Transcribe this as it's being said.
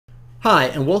Hi,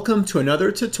 and welcome to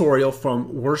another tutorial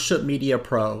from Worship Media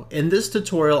Pro. In this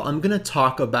tutorial, I'm going to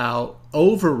talk about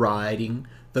overriding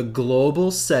the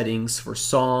global settings for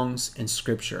songs and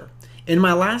scripture. In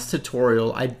my last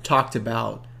tutorial, I talked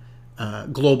about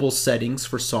global settings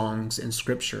for songs and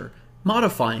scripture,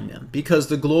 modifying them, because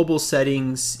the global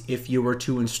settings, if you were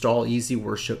to install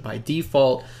EasyWorship by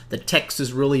default, the text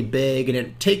is really big and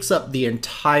it takes up the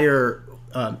entire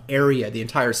area, the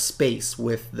entire space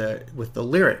with the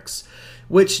lyrics,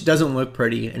 which doesn't look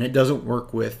pretty, and it doesn't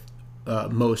work with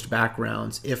most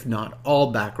backgrounds, if not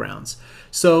all backgrounds.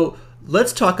 So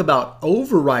let's talk about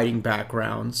overriding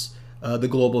backgrounds, the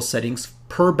global settings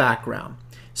per background,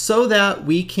 so that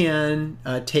we can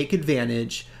take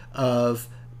advantage of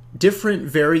different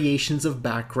variations of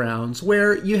backgrounds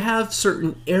where you have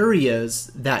certain areas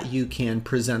that you can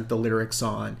present the lyrics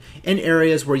on and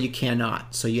areas where you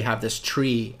cannot. So you have this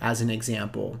tree as an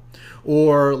example,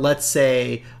 or let's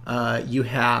say you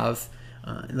have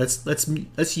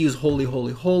let's use holy,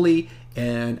 holy, holy,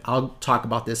 and I'll talk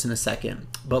about this in a second.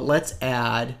 But let's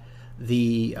add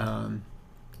the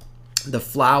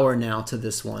flower now to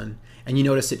this one, and you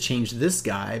notice it changed this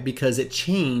guy because it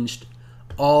changed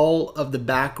all of the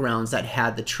backgrounds that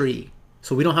had the tree.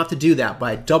 So we don't have to do that.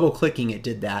 By double clicking it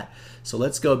did that. So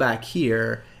let's go back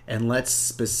here and let's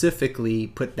specifically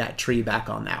put that tree back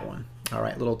on that one. All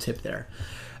right, little tip there.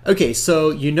 Okay, so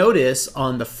you notice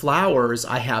on the flowers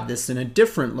I have this in a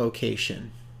different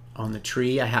location. On the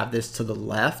tree I have this to the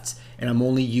left, and I'm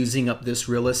only using up this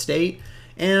real estate.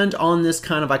 And on this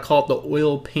kind of, I call it the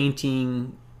oil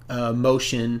painting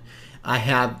motion, I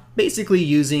have basically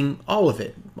using all of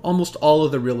it, almost all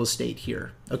of the real estate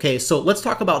here. Okay, so let's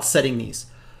talk about setting these.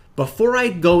 Before I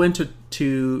go into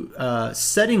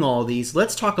setting all these,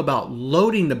 let's talk about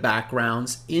loading the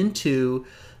backgrounds into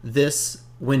this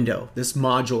window, this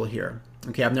module here.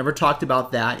 Okay, I've never talked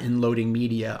about that in loading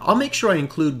media. I'll make sure I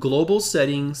include global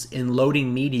settings in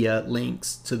loading media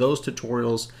links to those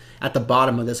tutorials at the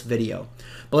bottom of this video.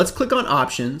 But let's click on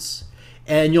options.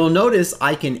 And you'll notice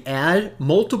I can add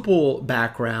multiple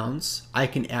backgrounds. I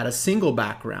can add a single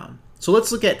background. So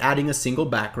let's look at adding a single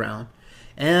background.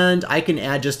 And I can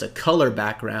add just a color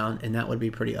background, and that would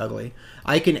be pretty ugly.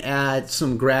 I can add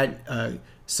some gradient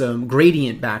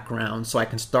background, so I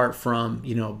can start from,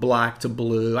 black to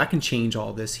blue. I can change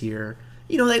all this here.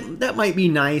 That might be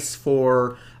nice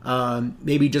for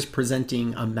maybe just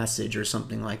presenting a message or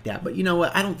something like that. But you know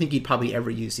what? I don't think you'd probably ever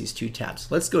use these two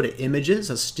tabs. Let's go to images,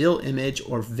 a still image,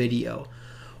 or video.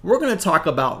 We're going to talk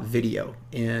about video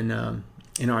in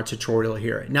our tutorial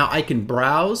here. Now I can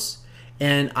browse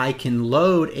and I can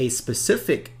load a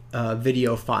specific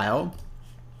video file,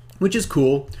 which is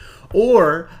cool.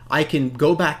 Or I can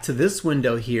go back to this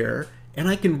window here and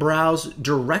I can browse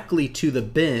directly to the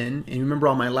bin. And remember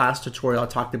on my last tutorial I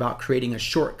talked about creating a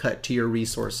shortcut to your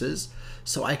resources.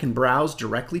 So I can browse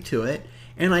directly to it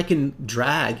and I can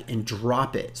drag and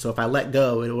drop it. So if I let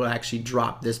go, it will actually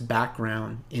drop this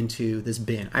background into this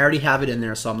bin. I already have it in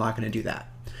there, so I'm not going to do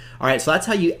that. All right, so that's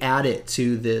how you add it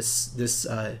to this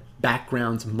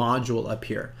backgrounds module up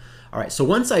here. All right, so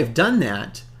once I've done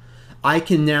that, I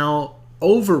can now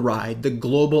override the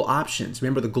global options.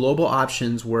 Remember, the global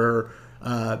options were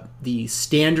the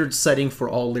standard setting for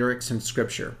all lyrics in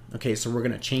scripture. Okay, so we're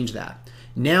going to change that.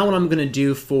 Now what I'm going to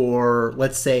do for,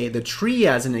 let's say, the tree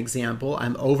as an example,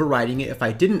 I'm overriding it. If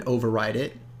I didn't override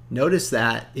it, notice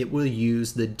that it will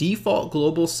use the default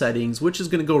global settings, which is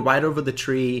going to go right over the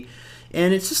tree,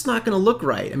 and it's just not going to look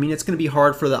right. I mean, it's going to be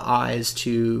hard for the eyes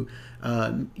to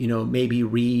maybe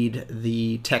read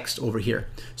the text over here.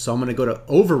 So I'm going to go to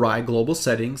override global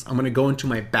settings. I'm going to go into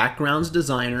my backgrounds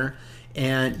designer,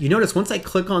 and you notice once I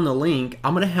click on the link,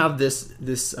 I'm going to have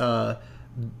this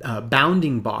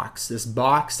bounding box, this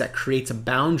box that creates a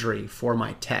boundary for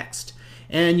my text.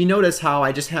 And you notice how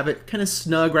I just have it kind of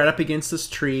snug right up against this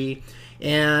tree,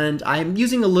 and I'm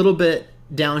using a little bit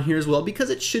down here as well because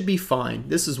it should be fine.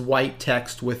 This is white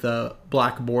text with a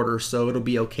black border, so it'll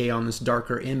be okay on this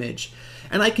darker image.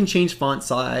 And I can change font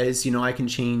size, I can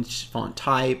change font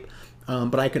type,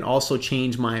 but I can also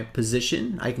change my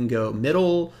position. I can go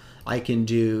middle, I can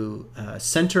do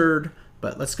centered,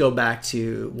 but let's go back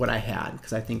to what I had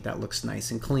because I think that looks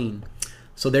nice and clean.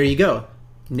 So there you go.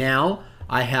 Now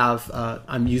I have,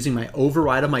 I'm using my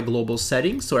override of my global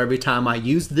settings. So every time I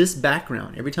use this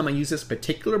background, every time I use this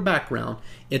particular background,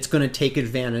 it's going to take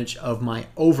advantage of my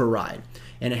override.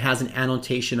 And it has an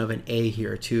annotation of an A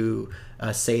here to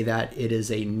say that it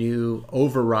is a new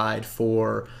override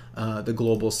for the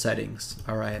global settings.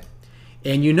 All right.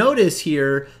 And you notice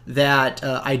here that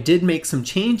I did make some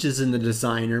changes in the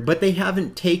designer, but they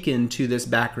haven't taken to this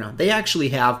background. They actually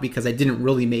have, because I didn't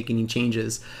really make any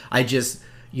changes. I just,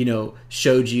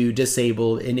 showed you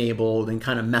disabled, enabled, and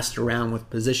kind of messed around with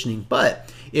positioning.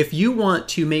 But if you want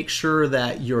to make sure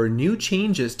that your new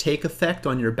changes take effect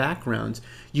on your backgrounds,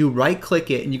 you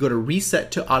right-click it and you go to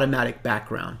Reset to Automatic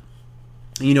Background.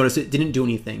 And you notice it didn't do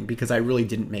anything because I really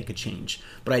didn't make a change,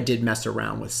 but I did mess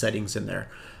around with settings in there.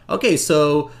 Okay,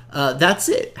 so that's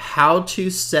it. How to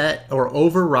set or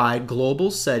override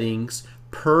global settings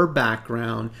per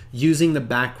background using the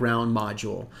background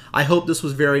module. I hope this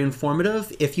was very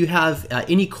informative. If you have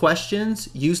any questions,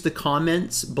 use the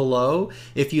comments below.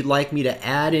 If you'd like me to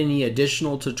add any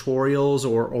additional tutorials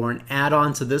or an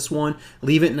add-on to this one,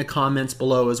 leave it in the comments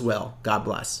below as well. God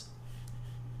bless.